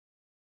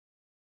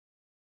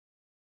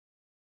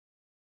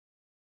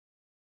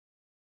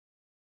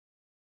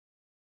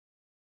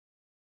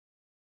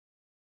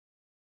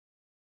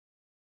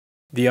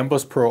The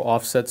MBUS Pro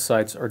Offset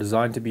Sights are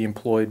designed to be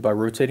employed by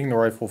rotating the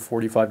rifle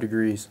 45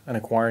 degrees and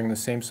acquiring the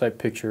same sight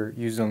picture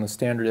used on the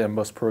standard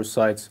MBUS Pro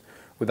sights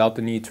without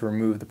the need to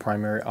remove the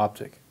primary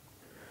optic.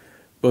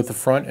 Both the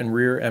front and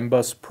rear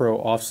MBUS Pro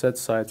Offset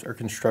Sights are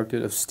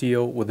constructed of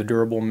steel with a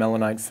durable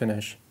Melonite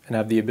finish and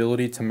have the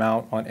ability to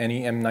mount on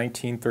any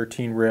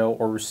M1913 rail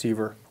or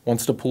receiver.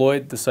 Once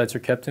deployed, the sights are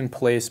kept in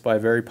place by a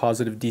very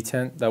positive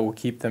detent that will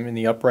keep them in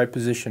the upright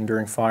position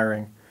during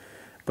firing,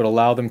 but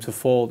allow them to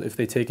fold if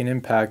they take an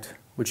impact,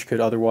 which could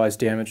otherwise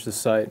damage the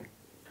sight.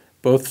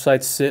 Both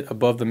sights sit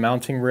above the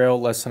mounting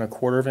rail less than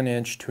 1/4 of an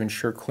inch to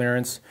ensure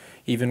clearance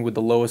even with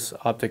the lowest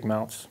optic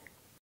mounts.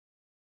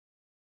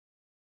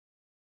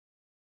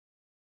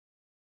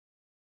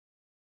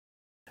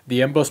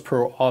 The MBUS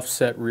Pro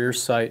Offset rear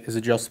sight is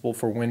adjustable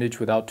for windage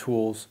without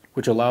tools,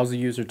 which allows the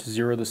user to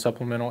zero the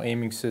supplemental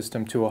aiming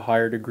system to a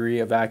higher degree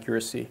of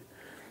accuracy.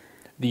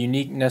 The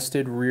unique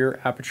nested rear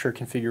aperture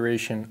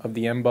configuration of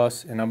the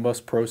MBUS and MBUS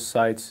Pro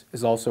sights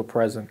is also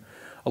present,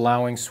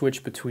 allowing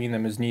switch between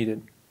them as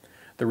needed.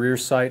 The rear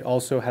sight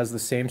also has the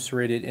same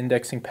serrated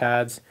indexing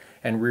pads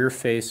and rear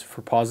face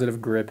for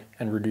positive grip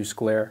and reduced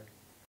glare.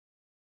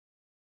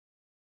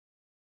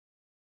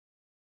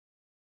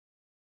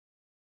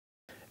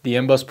 The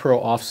MBUS Pro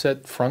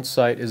Offset front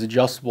sight is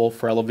adjustable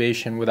for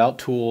elevation without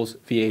tools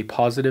via a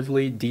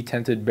positively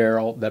detented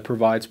barrel that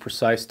provides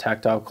precise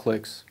tactile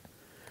clicks.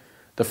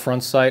 The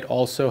front sight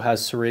also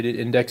has serrated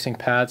indexing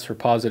pads for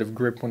positive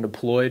grip when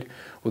deployed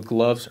with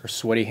gloves or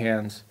sweaty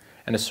hands,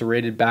 and a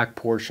serrated back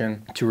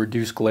portion to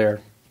reduce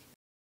glare.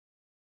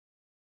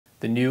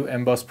 The new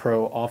MBUS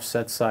Pro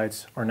Offset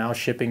sights are now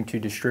shipping to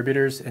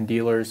distributors and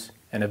dealers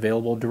and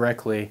available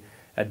directly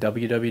at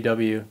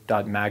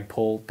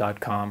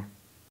www.magpul.com.